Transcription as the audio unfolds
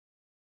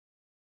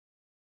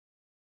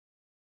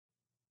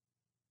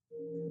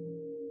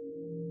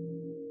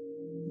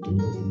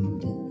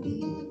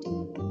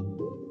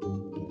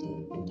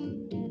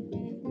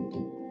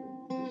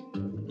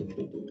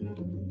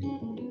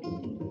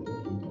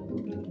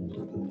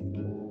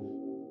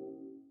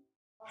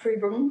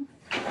Pribram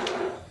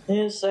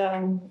is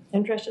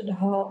interested in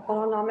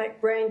holonomic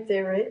brain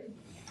theory,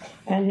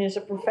 and he's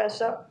a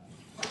professor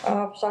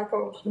of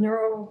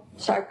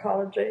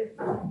neuropsychology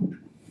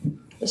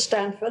at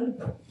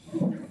Stanford,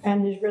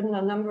 and he's written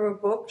a number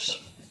of books,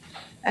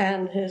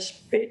 and his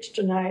speech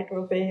tonight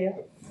will be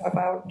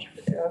about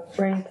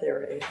brain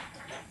theory.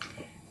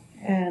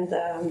 And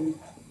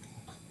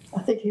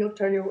I think he'll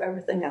tell you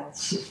everything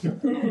else.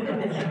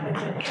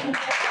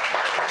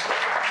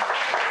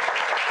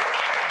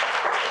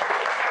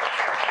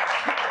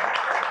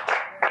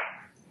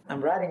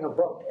 I'm writing a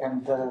book,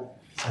 and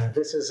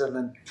this is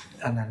an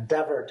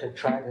endeavor to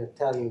try to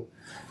tell you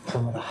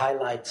some of the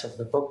highlights of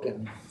the book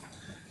in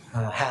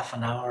half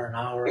an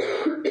hour,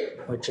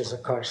 which is,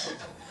 of course,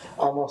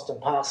 almost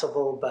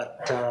impossible,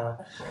 but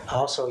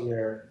also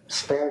you're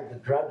spared the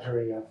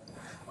drudgery of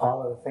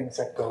all of the things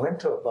that go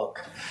into a book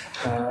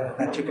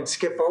that you can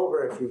skip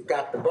over if you've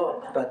got the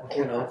book, but,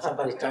 you know, if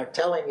somebody starts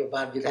telling you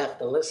about it, you'd have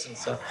to listen,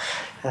 so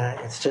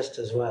it's just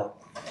as well.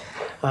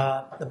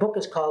 The book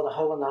is called The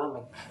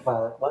Holonomic,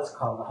 well, it was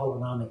called The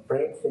Holonomic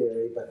Brain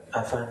Theory, but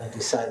I finally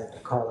decided to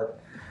call it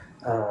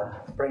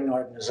Brain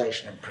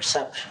Organization and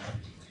Perception.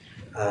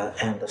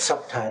 And the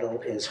subtitle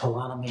is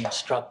Holonomy and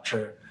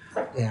Structure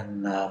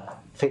in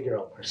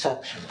Figural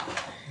Perception.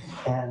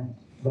 And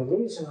the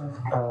reason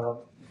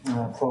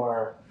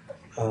for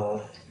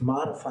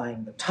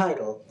modifying the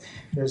title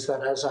is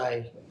that as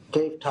I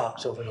gave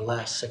talks over the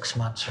last 6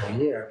 months or a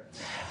year,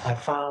 I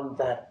found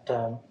that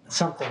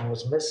something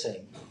was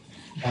missing.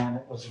 And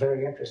it was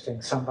very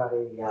interesting.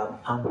 Somebody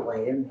on the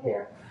way in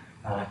here,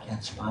 I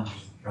can't spot him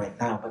right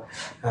now, but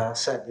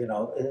said, you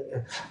know,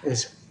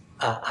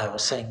 I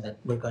was saying that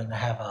we're going to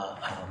have a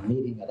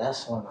meeting at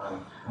Esalen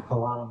on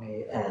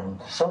holonomy and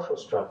social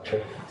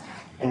structure.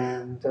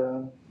 And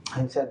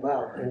he said,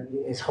 well,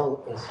 is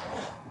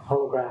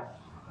holograph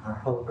or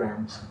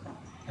holograms,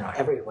 you know,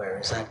 everywhere?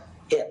 Is that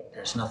it?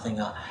 There's nothing,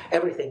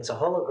 everything's a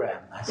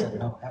hologram. I said,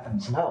 no,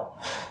 heavens no.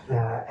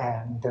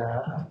 And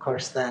of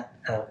course that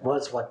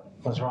was what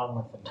was wrong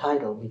with the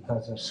title,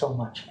 because there's so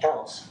much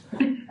else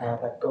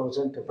that goes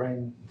into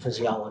brain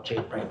physiology,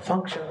 brain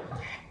function,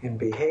 and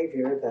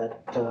behavior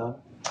that that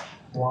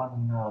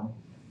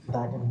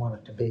I didn't want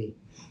it to be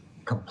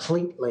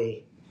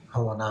completely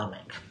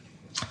holonomic.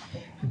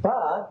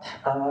 But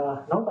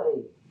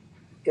nobody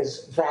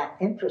is that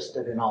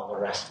interested in all the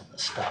rest of the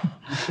stuff.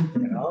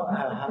 You know,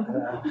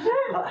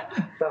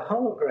 the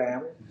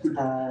hologram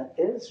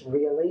is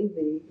really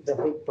the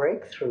big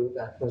breakthrough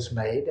that was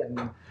made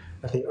in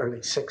the early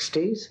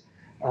 60s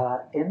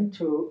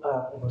into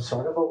it was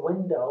sort of a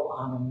window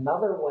on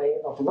another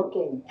way of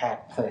looking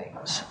at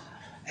things.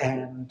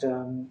 And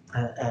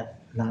at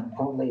not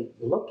only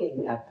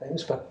looking at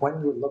things, but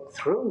when you look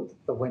through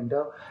the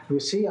window, you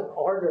see an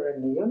order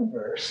in the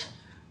universe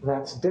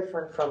that's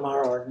different from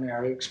our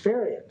ordinary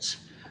experience.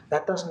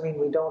 That doesn't mean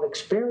we don't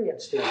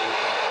experience the other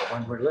world.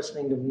 When we're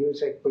listening to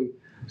music, we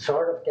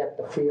sort of get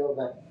the feel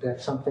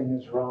that something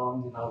is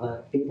wrong, you know,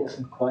 the beat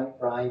isn't quite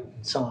right,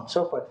 and so on and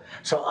so forth.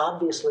 So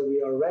obviously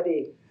we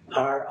already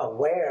are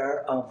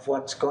aware of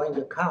what's going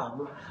to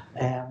come,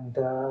 and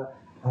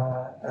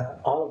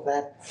all of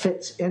that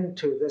fits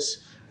into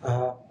this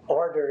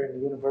order in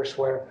the universe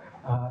where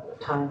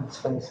time and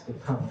space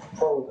become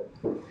folded.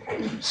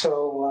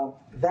 So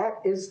that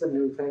is the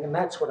new thing, and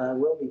that's what I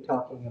will be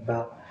talking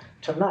about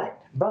tonight.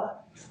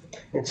 But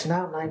it's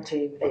now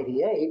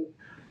 1988,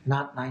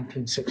 not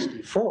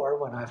 1964,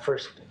 when I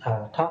first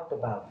talked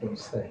about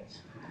these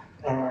things.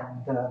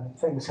 And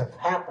things have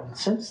happened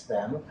since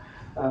then,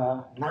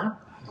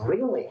 not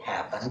really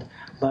happened,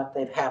 but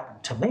they've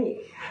happened to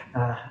me.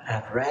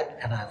 I've read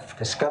and I've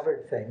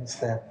discovered things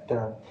that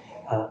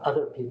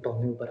other people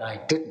knew, but I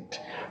didn't.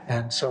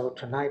 And so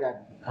tonight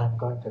I'm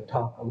going to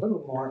talk a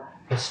little more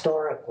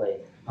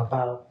historically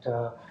about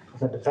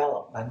the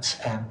developments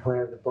and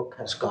where the book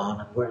has gone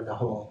and where the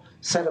whole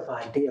set of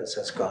ideas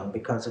has gone,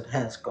 because it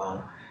has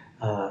gone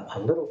a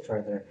little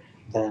further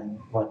than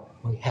what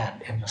we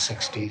had in the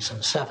 60s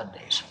and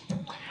 70s.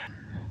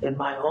 In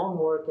my own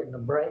work in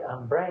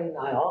on brain,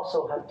 I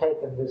also have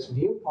taken this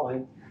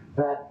viewpoint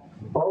that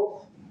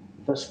both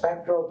the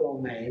spectral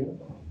domain,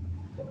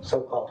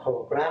 so-called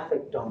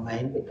holographic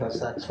domain,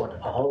 because that's what a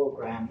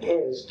hologram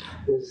is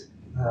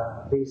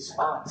these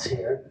spots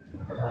here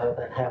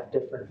that have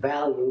different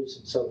values,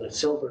 and so the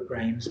silver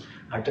grains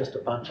are just a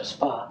bunch of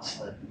spots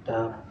that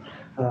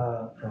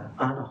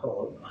on a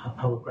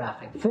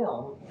holographic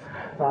film,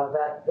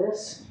 that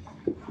this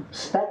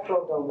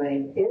spectral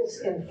domain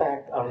is in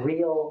fact a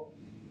real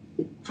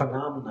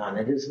phenomenon.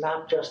 It is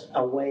not just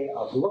a way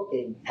of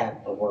looking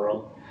at the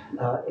world.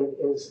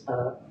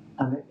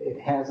 It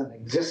has an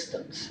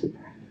existence,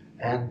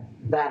 and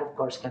that, of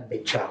course, can be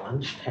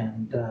challenged.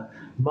 And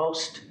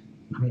most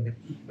I mean,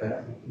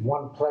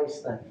 one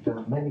place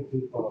that many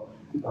people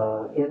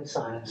in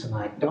science, and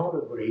I don't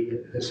agree,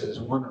 this is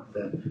one of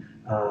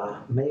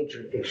the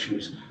major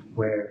issues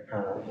where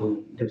we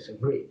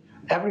disagree.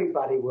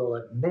 Everybody will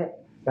admit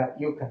that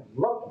you can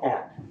look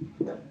at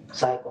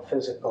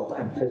psychophysical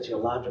and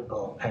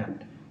physiological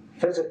and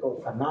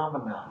physical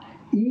phenomena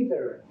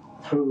either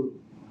through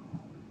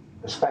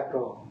the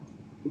spectral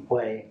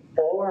way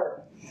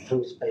or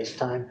through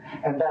space-time,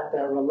 and that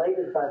they're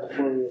related by the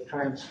Fourier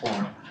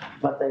transform,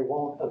 but they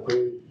won't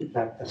agree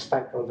that the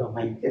spectral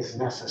domain is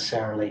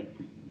necessarily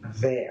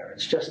there.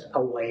 It's just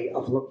a way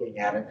of looking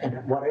at it,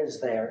 and what is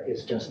there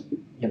is just,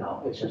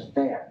 it's just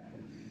there.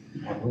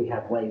 And we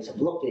have ways of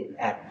looking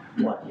at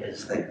what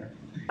is there.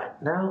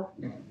 Now,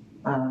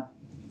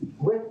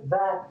 with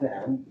that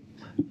then,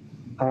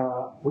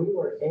 we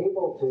were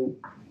able to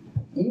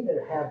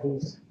either have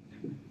these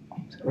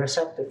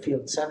receptive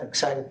field center,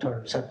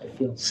 excitatory receptive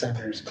field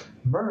centers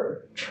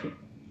merge,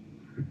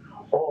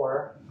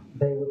 or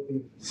they would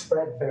be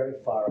spread very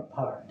far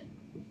apart.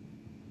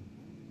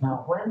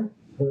 Now, when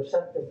the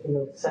receptive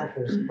field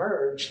centers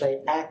merge,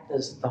 they act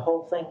as, the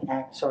whole thing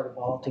acts sort of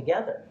all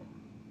together.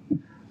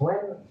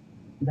 When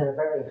they're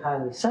very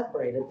highly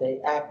separated,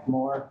 they act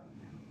more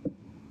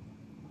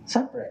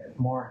separated,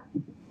 more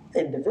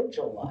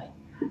individual-like.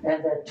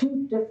 And there are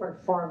two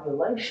different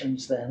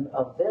formulations then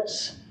of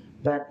this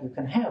that you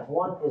can have.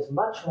 One is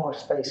much more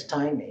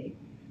space-timey,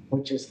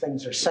 which is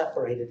things are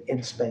separated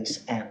in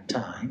space and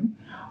time,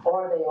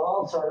 or they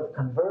all sort of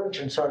converge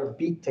and sort of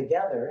beat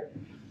together,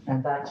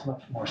 and that's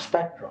much more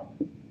spectral.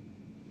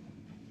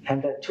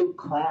 And there are two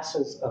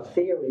classes of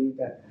theory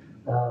that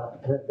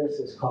this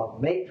is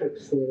called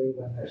matrix theory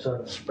when they're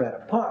sort of spread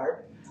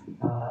apart,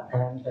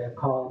 and they're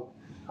called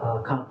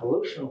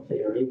convolutional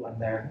theory when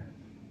they're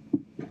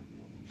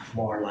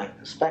more like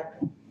the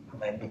spectrum.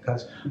 I mean,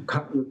 because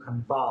you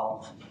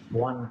convolve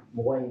one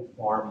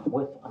waveform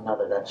with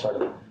another that's sort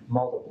of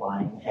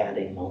multiplying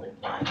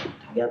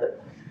together.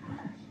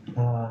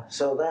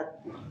 So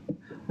that,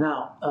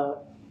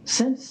 now,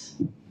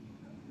 since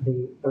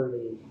the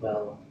early,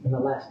 in the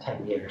last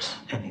 10 years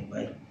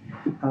anyway,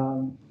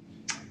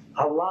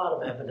 a lot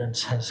of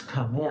evidence has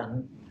come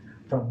in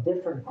from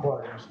different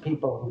quarters,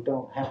 people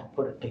who haven't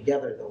put it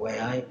together the way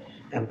I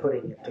am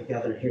putting it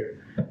together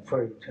here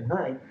for you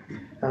tonight,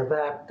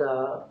 that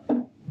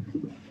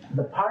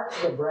the parts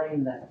of the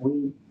brain that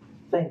we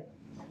think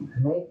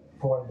make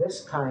for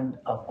this kind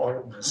of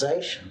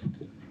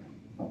organization,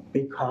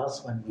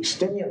 because when we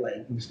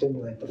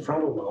stimulate the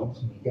frontal lobes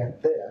and we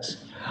get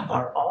this,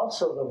 are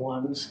also the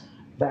ones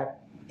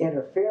that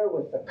interfere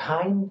with the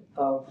kind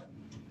of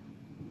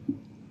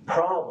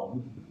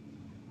problem,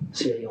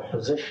 serial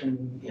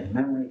position in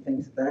memory,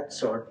 things of that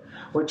sort,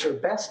 which are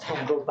best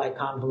handled by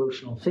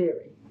convolutional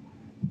theory.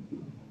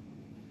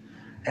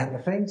 And the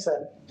things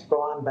that go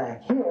on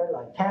back here,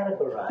 like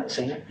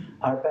categorizing,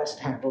 are best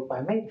handled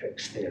by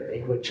matrix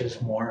theory, which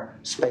is more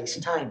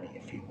space-timey,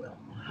 if you will.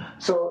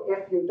 So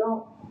if you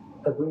don't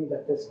agree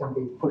that this can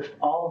be pushed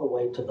all the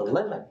way to the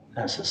limit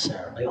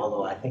necessarily,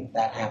 although I think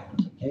that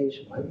happens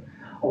occasionally,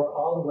 or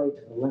all the way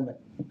to the limit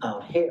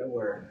out here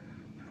where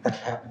that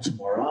happens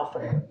more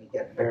often when we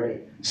get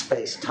very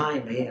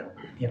space-timey and,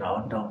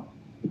 don't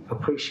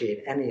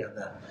appreciate any of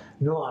the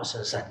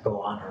nuances that go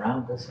on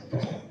around us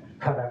and just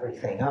cut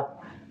everything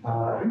up,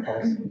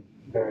 as we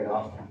very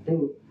often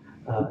do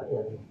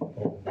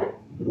in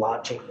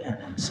logic and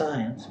in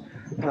science,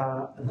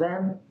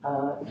 then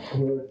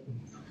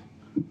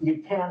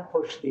you can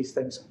push these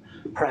things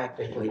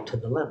practically to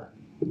the limit.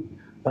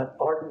 But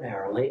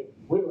ordinarily,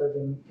 we live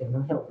in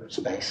a Hilbert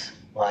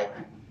space-like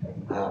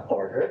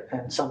order,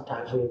 and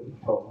sometimes we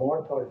go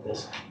more toward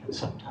this and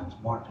sometimes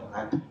more to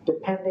that,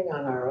 depending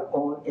on our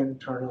own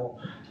internal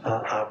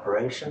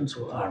operations,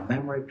 our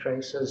memory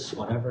traces,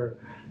 whatever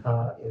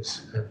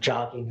is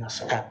jogging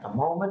us at the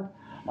moment,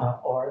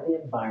 or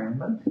the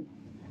environment.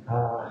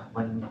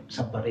 When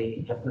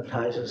somebody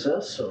hypnotizes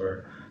us,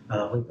 or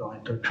we go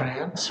into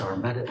trance or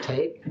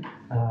meditate,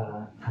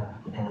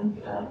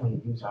 and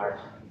we use our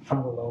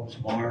frontal lobes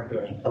more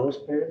during those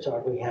periods,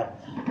 or we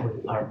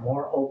are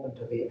more open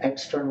to the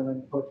external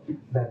input,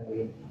 then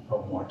we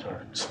go more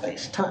toward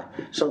space-time.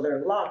 So there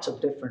are lots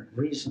of different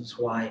reasons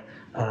why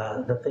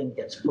the thing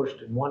gets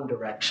pushed in one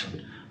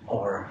direction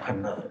or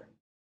another.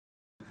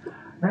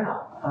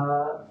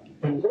 Now,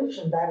 in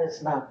vision, that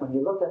is not, when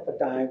you look at the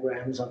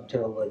diagrams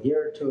until a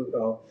year or two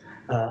ago,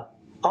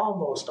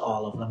 almost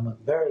all of them, with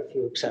very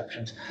few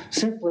exceptions,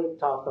 simply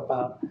talk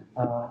about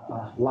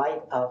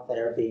light out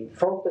there being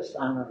focused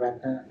on a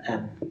retina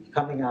and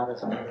coming out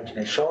as an image.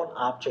 They show an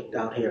object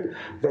out here.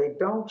 They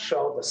don't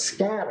show the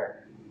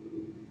scatter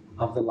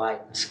of the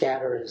light. The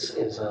scatter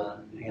is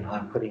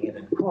I'm putting it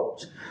in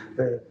quotes,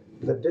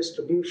 the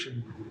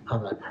distribution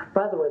of it.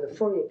 By the way, the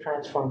Fourier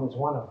transform is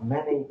one of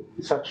many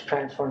such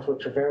transforms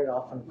which are very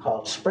often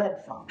called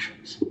spread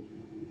functions,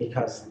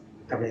 because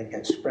everything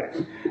gets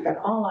spread. And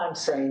all I'm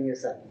saying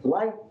is that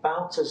light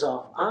bounces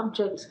off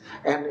objects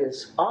and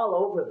is all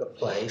over the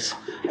place,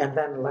 and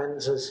then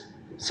lenses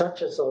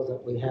such as those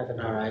that we have in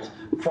our eyes,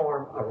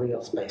 form a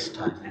real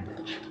space-time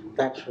image.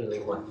 That's really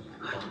what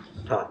I'm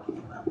talking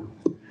about.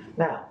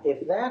 Now,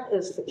 if that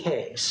is the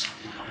case,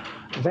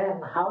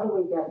 then how do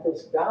we get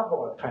this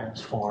Gabor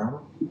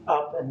transform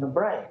up in the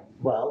brain?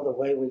 Well, the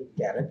way we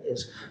get it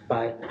is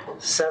by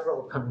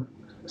several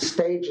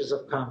stages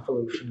of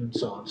convolution and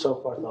so on and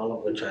so forth, all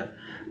of which I've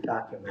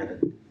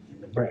documented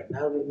in the brain.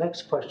 Now, the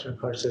next question,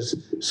 of course,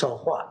 is, so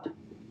what?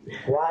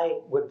 Why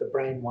would the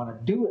brain want to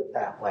do it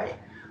that way?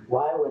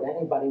 Why would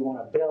anybody want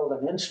to build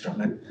an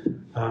instrument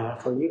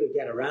for you to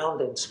get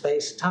around in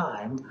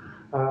space-time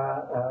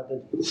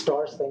that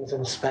stores things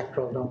in a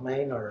spectral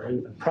domain or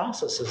even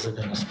processes it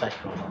in a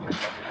spectral domain?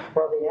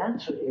 Well, the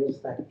answer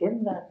is that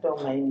in that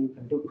domain you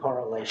can do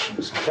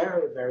correlations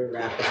very, very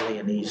rapidly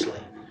and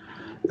easily.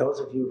 Those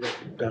of you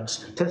who've done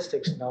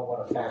statistics know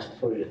what a fast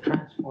Fourier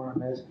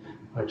transform is,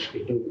 which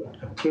you do on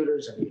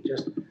computers, and you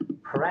just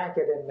crank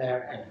it in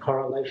there and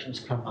correlations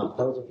come up.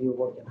 Those of you who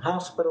work in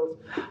hospitals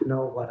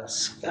know what a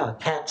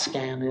CAT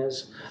scan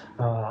is,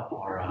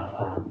 or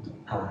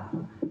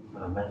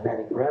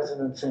magnetic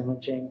resonance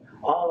imaging.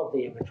 All of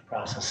the image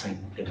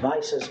processing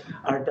devices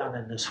are done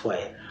in this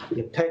way.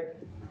 You put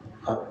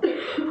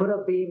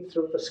a beam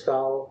through the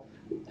skull,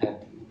 and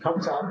it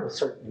comes out with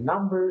certain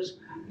numbers,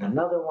 and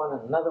another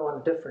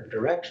one, different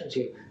directions.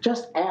 You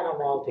just add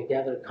them all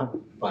together.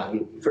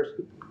 You first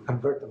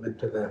convert them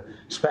into the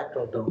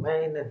spectral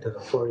domain, into the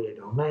Fourier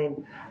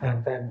domain,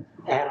 and then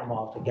add them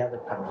all together,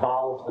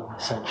 convolve them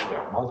essentially,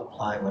 or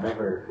multiply,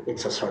 whatever.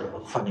 It's a sort of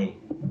a funny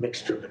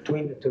mixture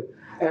between the two.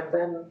 And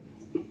then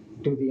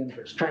do the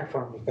inverse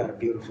transform, you've got a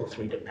beautiful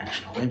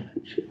three-dimensional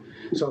image.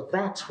 So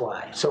that's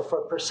why. So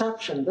for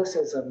perception, this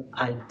is an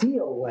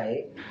ideal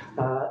way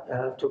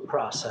to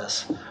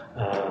process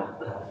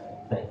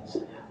things.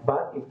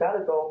 But you've got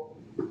to go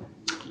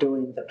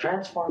doing the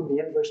transform,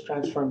 the inverse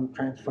transform,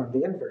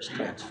 the inverse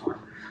transform.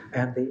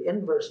 And the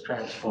inverse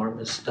transform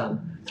is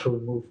done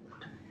through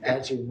movement.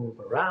 As you move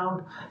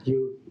around,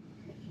 you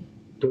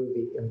do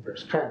the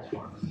inverse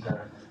transform.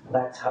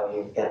 That's how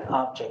you get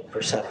object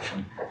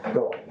perception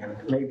going. And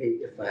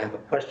maybe if I have a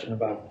question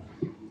about,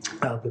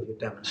 I'll give you a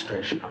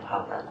demonstration of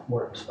how that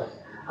works. But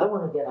I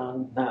want to get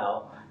on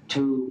now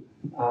to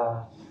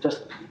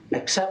just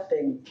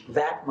accepting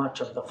that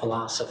much of the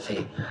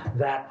philosophy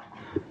that,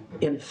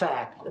 in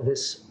fact,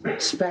 this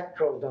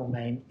spectral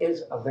domain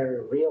is a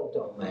very real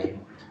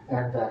domain,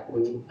 and that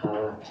we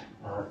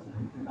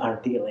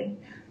are dealing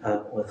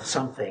with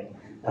something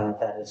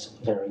that is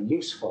very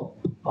useful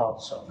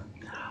also.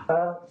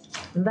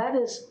 That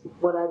is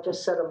what I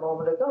just said a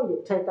moment ago.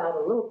 You take out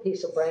a little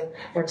piece of brain,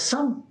 and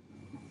some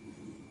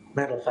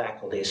mental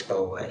faculties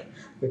go away.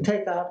 You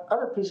take out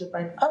other pieces of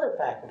brain, other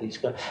faculties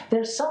go.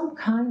 There's some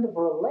kind of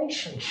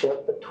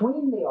relationship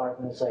between the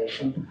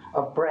organization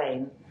of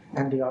brain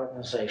and the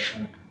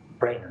organization,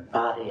 brain and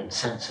body and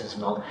senses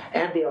and all,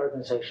 and the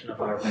organization of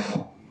our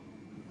mental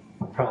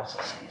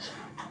processes.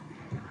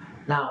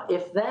 Now,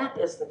 if that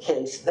is the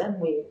case, then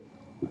we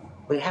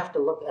have to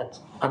look at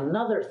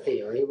another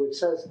theory which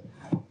says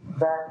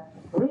that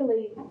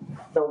really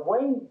the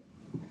way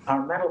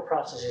our mental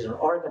processes are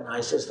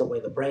organized is the way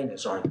the brain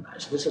is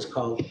organized. This is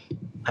called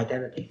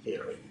identity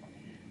theory.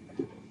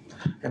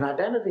 And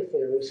identity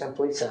theory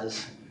simply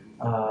says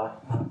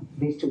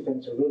these two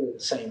things are really the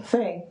same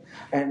thing,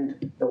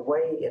 and the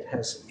way it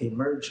has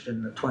emerged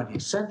in the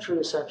 20th century,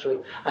 essentially,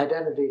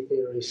 identity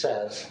theory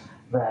says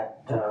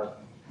that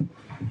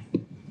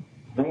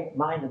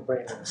mind and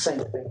brain are the same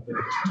thing, we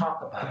just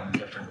talk about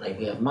them differently.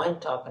 We have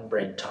mind talk and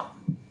brain talk.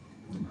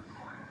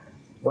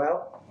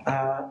 Well,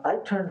 I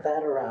turned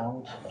that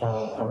around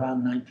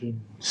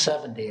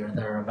 1970 or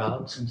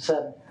thereabouts and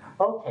said,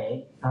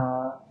 okay,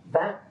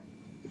 that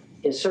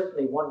is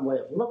certainly one way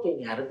of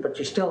looking at it, but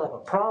you still have a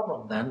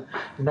problem then,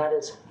 and that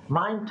is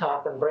mind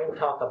talk and brain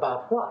talk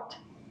about what?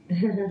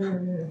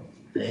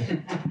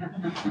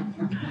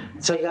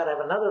 So you got to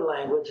have another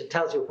language that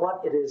tells you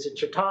what it is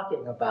that you're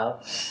talking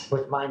about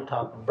with mind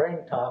talk and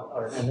brain talk,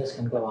 and this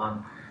can go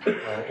on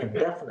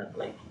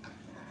indefinitely.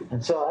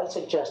 And so I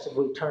suggested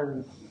we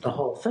turn the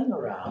whole thing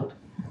around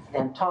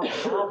and talk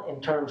not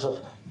in terms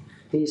of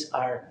these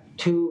are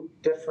two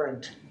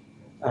different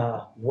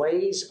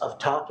ways of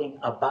talking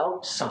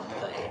about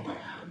something,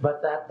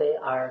 but that they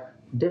are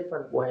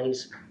different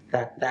ways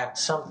that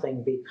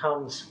something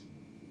becomes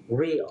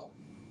real.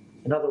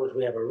 In other words,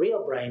 we have a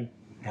real brain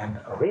and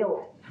a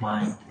real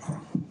mind,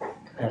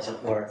 as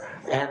it were,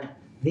 and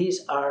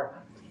these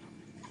are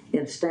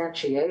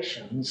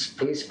instantiations,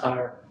 these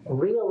are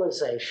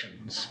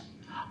realizations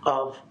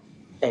of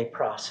a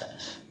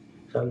process.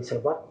 So you say,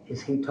 what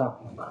is he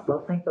talking about?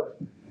 Well, think of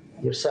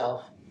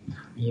yourself.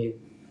 You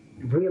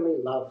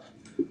really love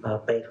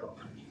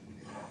Beethoven,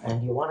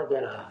 and you want to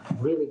get a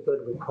really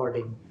good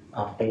recording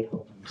of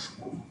Beethoven's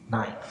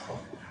Ninth,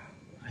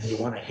 and you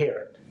want to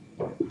hear it.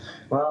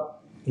 Well,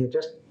 you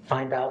just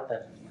find out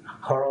that a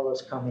choral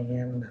is coming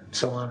in and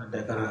so on, and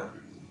they're going to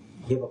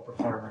give a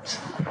performance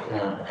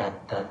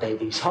at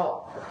Davies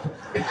Hall.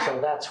 So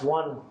that's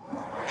one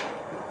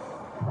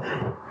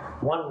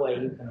way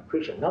you can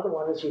appreciate. Another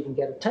one is you can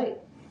get a tape.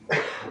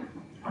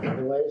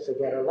 Another way is to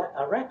get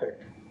a record.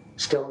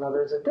 Still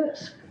another is a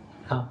disc,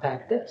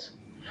 compact disc.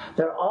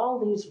 There are all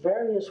these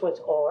various ways,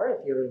 or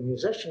if you're a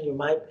musician, you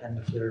might, and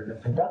if you're a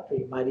conductor,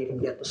 you might even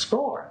get the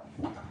score,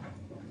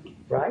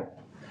 right?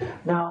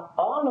 Now,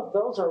 all of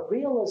those are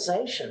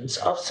realizations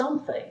of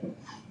something,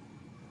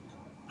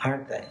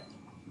 aren't they?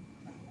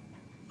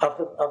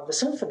 Of the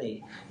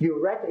symphony.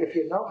 If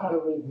you know how to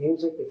read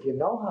music, if you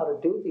know how to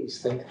do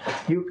these things,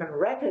 you can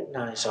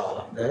recognize all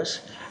of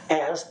this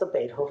as the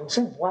Beethoven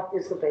Symphony. What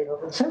is the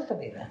Beethoven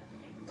Symphony then?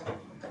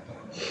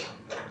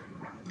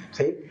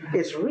 See,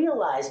 it's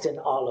realized in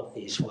all of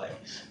these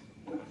ways.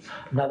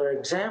 Another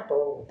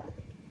example,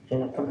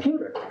 in a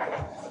computer.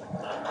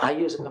 I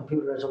use a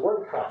computer as a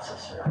word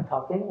processor. I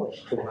talk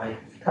English to my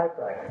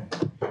typewriter.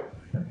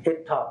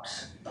 It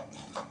talks,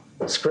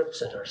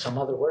 scripts it, or some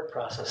other word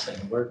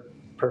processing, Word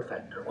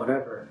Perfect or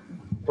whatever,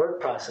 word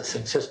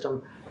processing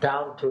system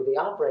down to the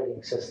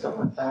operating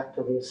system and back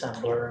to the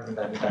assembler and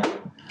then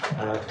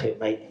back to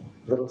make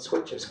little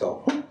switches go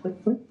click,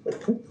 click, click,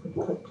 click, click,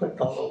 click, click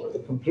all over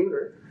the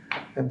computer.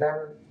 And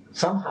then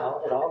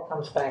somehow it all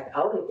comes back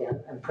out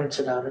again and prints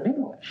it out in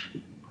English.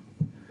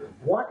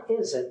 What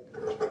is it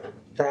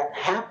that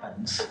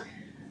happens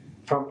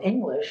from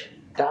English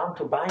down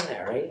to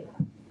binary,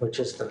 which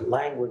is the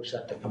language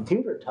that the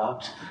computer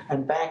talks,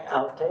 and back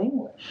out to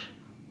English?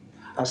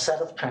 A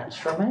set of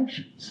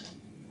transformations.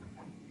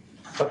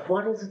 But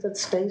what is it that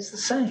stays the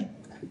same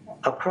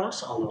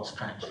across all those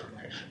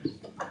transformations?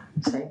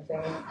 Same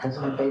thing as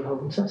in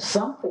Beethoven says.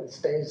 Something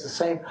stays the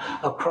same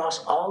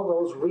across all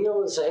those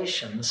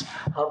realizations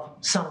of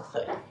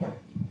something.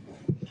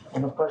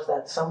 And of course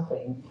that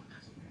something,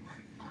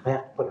 we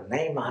have to put a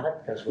name on it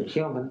because we're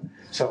human,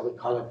 so we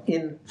call it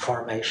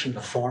information, the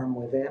form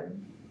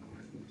within,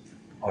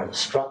 or the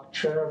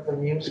structure of the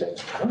music.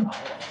 I don't know.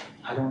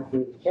 I don't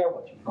really care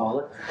what you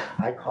call it.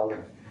 I call it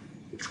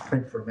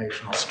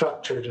informational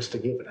structure just to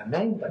give it a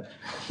name, but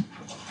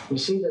you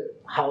see that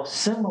how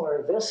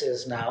similar this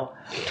is now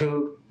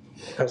to,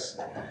 because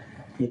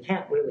you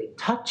can't really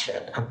touch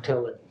it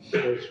until it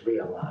is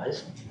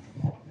realized,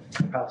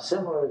 how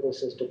similar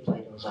this is to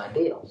Plato's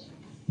ideals.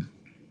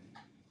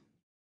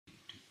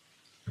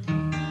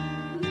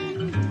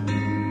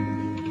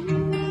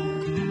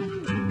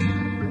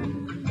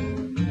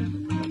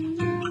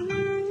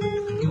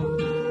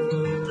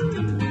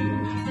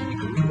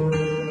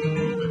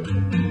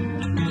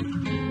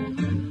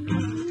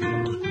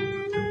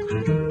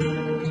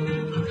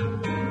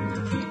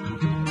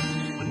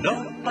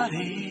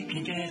 Nobody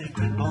can get a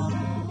grip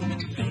on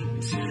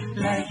things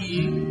like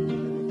you.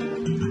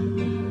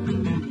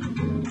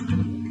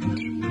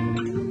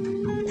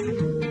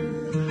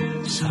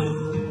 So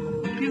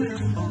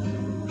beautiful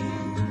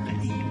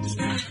things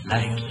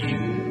like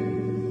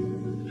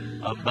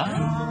you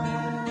about